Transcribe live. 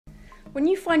When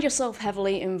you find yourself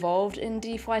heavily involved in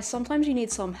DeFi, sometimes you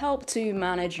need some help to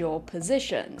manage your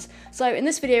positions. So in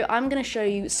this video, I'm going to show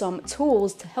you some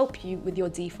tools to help you with your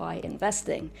DeFi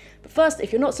investing. But first,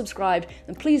 if you're not subscribed,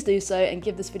 then please do so and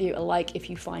give this video a like if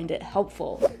you find it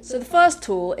helpful. So the first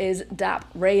tool is Dapp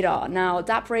Radar. Now,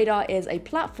 Dapp Radar is a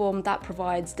platform that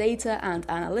provides data and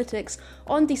analytics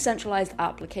on decentralized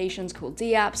applications called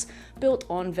dApps built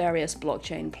on various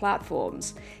blockchain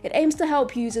platforms. It aims to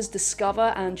help users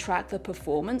discover and track the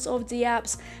performance of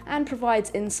dApps and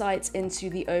provides insights into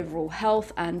the overall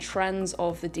health and trends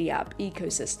of the dApp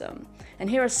ecosystem. And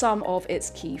here are some of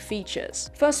its key features.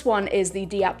 First one is the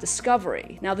dApp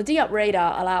discovery. Now, the Dapp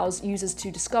Radar allows users to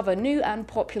discover new and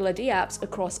popular dApps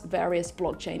across various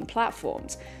blockchain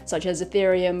platforms, such as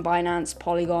Ethereum, Binance,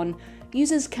 Polygon.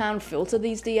 Users can filter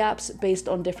these dApps based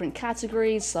on different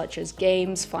categories such as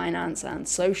games, finance, and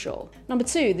social. Number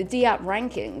two, the dApp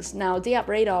rankings. Now, Dapp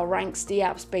Radar ranks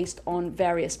dApps based on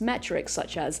various metrics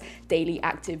such as daily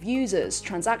active users,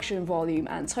 transaction volume,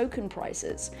 and token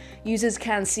prices. Users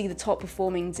can see the top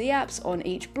performing dApps on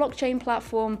each blockchain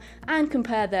platform and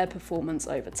compare their performance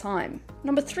over time.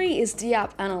 Number three is Dune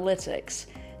Analytics.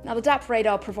 Now, the Dapp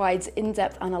Radar provides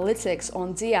in-depth analytics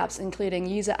on dApps, including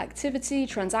user activity,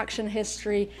 transaction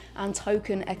history, and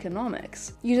token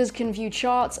economics. Users can view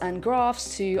charts and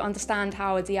graphs to understand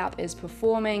how a dApp is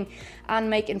performing and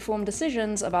make informed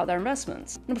decisions about their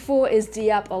investments. Number four is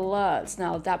dApp alerts.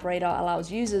 Now, Dapp Radar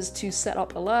allows users to set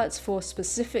up alerts for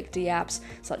specific dApps,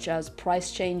 such as price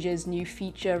changes, new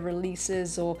feature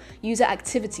releases, or user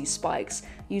activity spikes.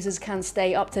 Users can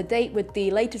stay up to date with the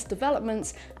latest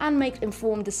developments and make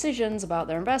informed decisions about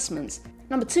their investments.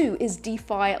 Number two is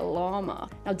DeFi Llama.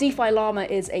 Now, DeFi Llama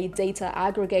is a data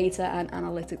aggregator and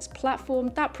analytics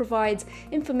platform that provides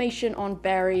information on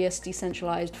various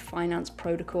decentralized finance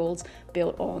protocols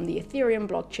built on the Ethereum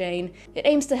blockchain. It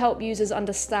aims to help users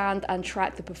understand and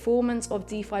track the performance of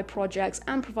DeFi projects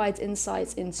and provides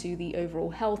insights into the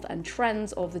overall health and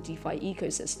trends of the DeFi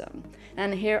ecosystem.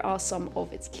 And here are some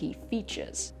of its key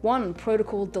features. One,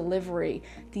 protocol delivery.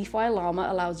 DeFi Llama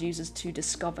allows users to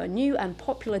discover new and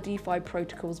popular DeFi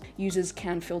protocols. Users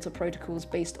can filter protocols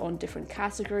based on different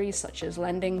categories such as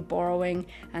lending, borrowing,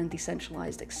 and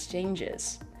decentralized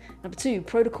exchanges. Number two,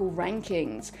 protocol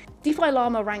rankings. DeFi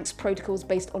Llama ranks protocols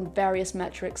based on various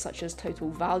metrics such as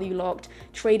total value locked,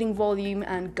 trading volume,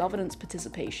 and governance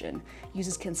participation.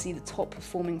 Users can see the top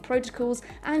performing protocols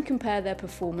and compare their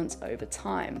performance over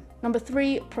time. Number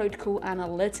three, protocol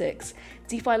analytics.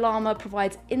 DeFi Llama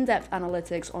provides in-depth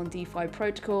analytics on DeFi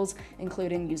protocols,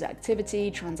 including user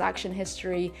activity, transaction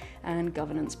history, and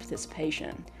governance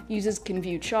participation. Users can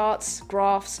view charts,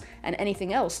 graphs, and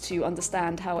anything else to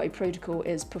understand how a protocol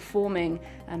is performing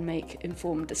and make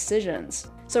informed decisions.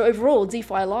 So overall,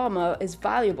 DeFi Llama is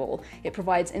valuable. It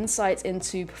provides insights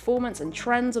into performance and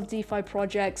trends of DeFi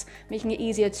projects, making it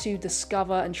easier to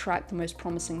discover and track the most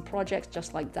promising projects,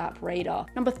 just like Dapp Radar.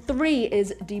 Number three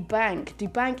is Debank.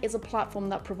 Debank is a platform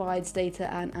that provides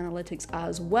data and analytics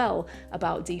as well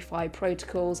about DeFi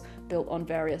protocols built on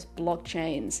various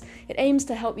blockchains. It aims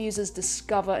to help users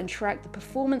discover and track the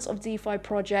performance of DeFi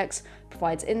projects,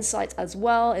 provides insights as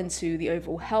well into the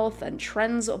overall health and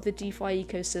trends of the DeFi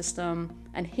ecosystem,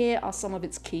 and here are some of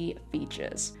its key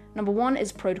features. Number one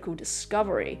is protocol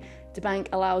discovery. Debank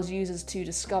allows users to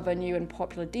discover new and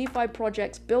popular DeFi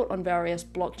projects built on various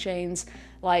blockchains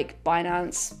like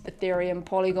Binance, Ethereum,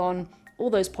 Polygon, all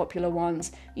those popular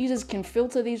ones. Users can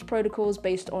filter these protocols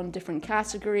based on different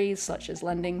categories such as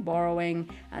lending, borrowing,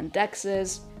 and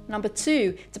DEXs. Number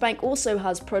two, Debank also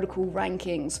has protocol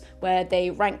rankings, where they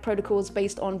rank protocols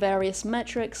based on various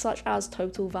metrics such as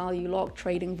total value locked,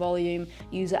 trading volume,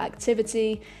 user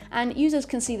activity, and users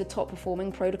can see the top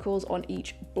performing protocols on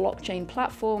each blockchain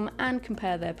platform and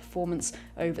compare their performance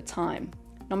over time.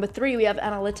 Number three, we have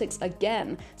analytics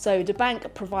again. So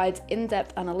Debank provides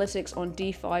in-depth analytics on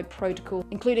DeFi protocol,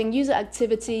 including user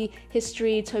activity,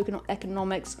 history, token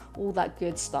economics, all that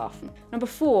good stuff. Number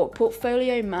four,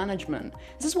 portfolio management.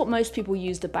 This is what most people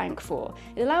use Debank for.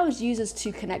 It allows users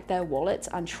to connect their wallets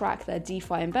and track their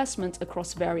DeFi investments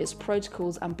across various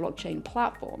protocols and blockchain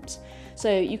platforms.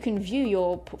 So you can view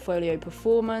your portfolio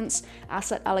performance,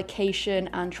 asset allocation,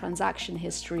 and transaction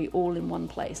history all in one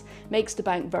place. Makes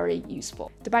Debank very useful.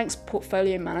 Debank's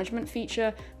portfolio management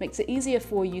feature makes it easier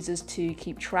for users to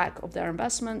keep track of their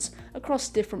investments across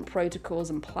different protocols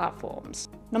and platforms.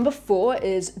 Number four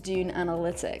is Dune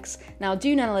Analytics. Now,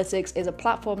 Dune Analytics is a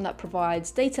platform that provides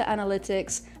data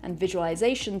analytics and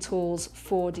visualization tools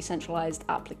for decentralized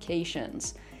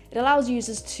applications. It allows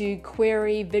users to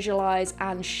query, visualize,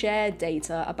 and share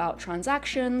data about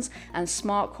transactions and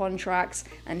smart contracts,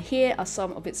 and here are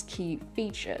some of its key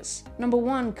features. Number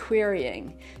 1,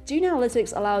 querying. Dune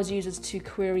Analytics allows users to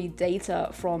query data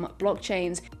from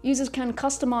blockchains. Users can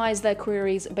customize their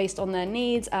queries based on their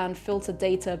needs and filter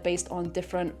data based on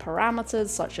different parameters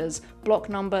such as block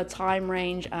number, time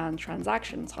range, and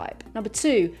transaction type. Number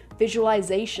 2,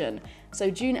 visualization. So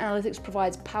Dune Analytics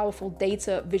provides powerful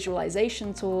data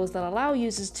visualization tools that allow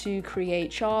users to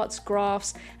create charts,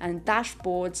 graphs, and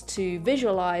dashboards to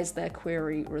visualize their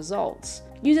query results.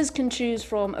 Users can choose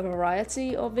from a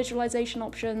variety of visualization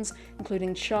options,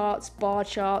 including charts, bar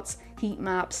charts, heat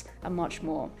maps, and much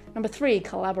more. Number 3,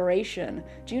 collaboration.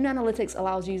 Dune Analytics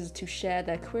allows users to share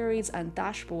their queries and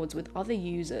dashboards with other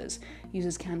users.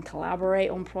 Users can collaborate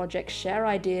on projects, share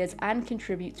ideas, and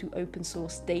contribute to open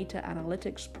source data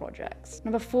analytics projects.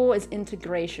 Number 4 is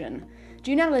integration.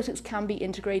 Dune Analytics can be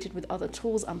integrated with other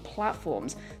tools and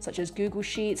platforms, such as Google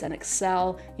Sheets and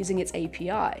Excel, using its API.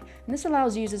 And this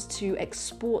allows users to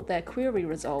export their query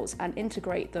results and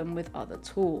integrate them with other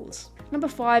tools. Number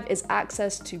 5 is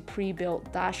access to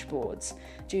pre-built dashboards.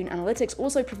 Dune Analytics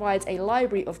also provides a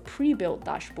library of pre-built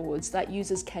dashboards that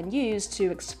users can use to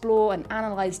explore and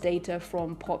analyze data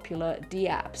from popular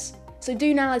dApps. So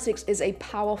Dune Analytics is a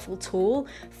powerful tool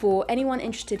for anyone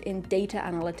interested in data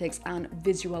analytics and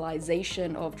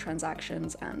visualization of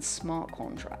transactions and smart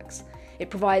contracts. It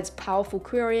provides powerful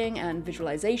querying and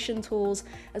visualization tools,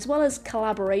 as well as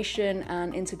collaboration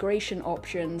and integration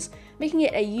options, making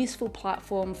it a useful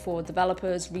platform for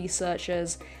developers,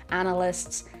 researchers,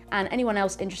 analysts, and anyone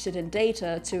else interested in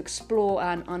data to explore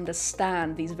and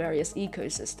understand these various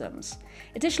ecosystems.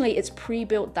 Additionally, its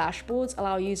pre-built dashboards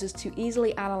allow users to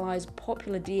easily analyze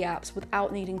popular dApps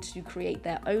without needing to create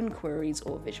their own queries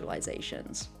or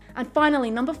visualizations. And finally,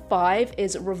 number 5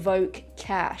 is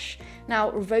Revoke.cash.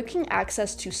 Now, revoking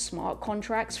access to smart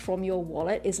contracts from your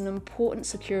wallet is an important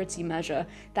security measure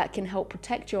that can help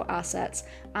protect your assets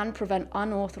and prevent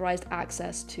unauthorized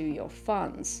access to your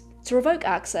funds. To revoke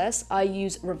access, I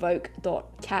use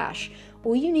Revoke.cash.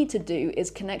 All you need to do is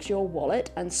connect your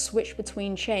wallet and switch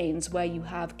between chains where you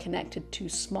have connected to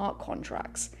smart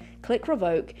contracts. Click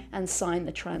Revoke and sign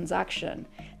the transaction.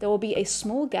 There will be a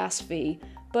small gas fee,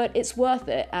 but it's worth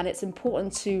it, and it's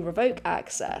important to revoke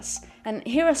access. And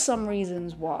here are some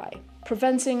reasons why.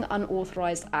 Preventing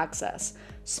unauthorized access.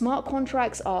 Smart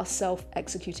contracts are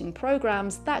self-executing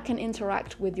programs that can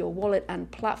interact with your wallet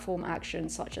and platform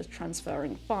actions such as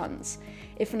transferring funds.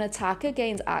 If an attacker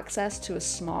gains access to a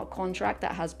smart contract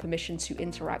that has permission to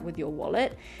interact with your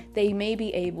wallet, they may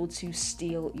be able to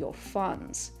steal your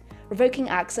funds. Revoking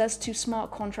access to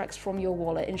smart contracts from your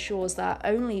wallet ensures that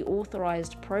only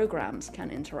authorized programs can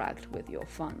interact with your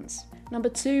funds. Number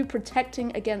 2,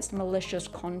 protecting against malicious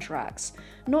contracts.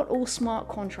 Not all smart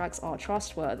contracts are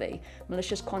trustworthy.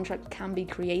 Malicious contracts can be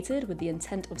created with the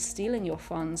intent of stealing your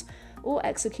funds or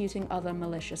executing other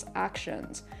malicious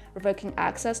actions. Revoking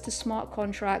access to smart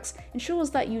contracts ensures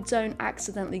that you don't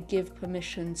accidentally give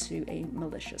permission to a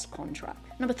malicious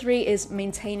contract. Number 3 is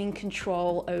maintaining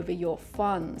control over your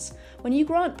funds. When you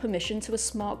grant permission to a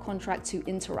smart contract to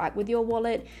interact with your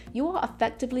wallet, you are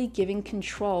effectively giving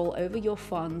control over your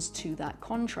funds to that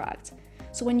contract.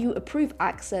 So when you approve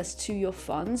access to your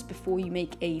funds before you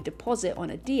make a deposit on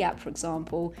a dApp, for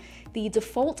example, the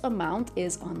default amount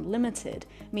is unlimited,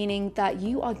 meaning that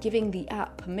you are giving the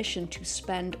app permission to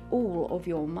spend all of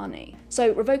your money.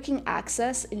 So revoking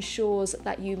access ensures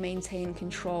that you maintain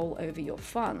control over your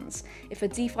funds. If a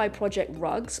DeFi project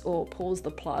rugs or pulls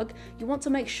the plug, you want to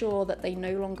make sure that they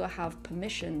no longer have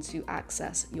permission to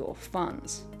access your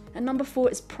funds. And number 4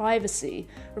 is privacy.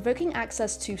 Revoking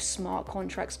access to smart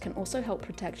contracts can also help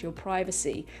protect your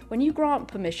privacy. When you grant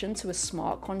permission to a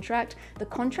smart contract, the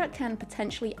contract can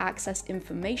potentially access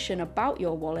information about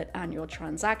your wallet and your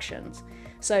transactions.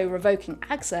 So revoking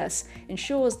access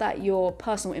ensures that your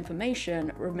personal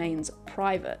information remains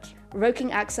private.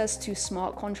 Revoking access to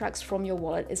smart contracts from your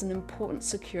wallet is an important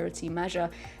security measure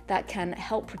that can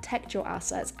help protect your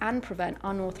assets and prevent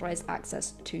unauthorized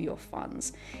access to your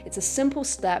funds. It's a simple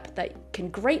step that can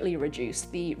greatly reduce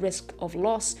the risk of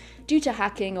loss due to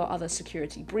hacking or other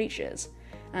security breaches.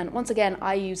 And once again,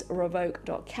 I use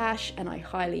Revoke.cash and I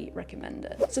highly recommend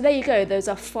it. So there you go, those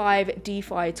are 5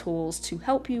 DeFi tools to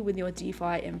help you with your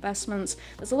DeFi investments.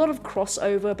 There's a lot of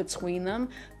crossover between them,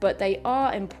 but they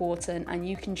are important and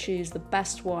you can choose the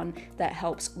best one that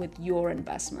helps with your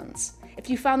investments. If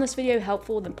you found this video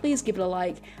helpful, then please give it a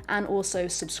like and also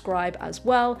subscribe as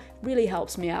well. It really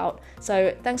helps me out.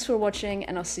 So thanks for watching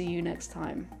and I'll see you next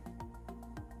time.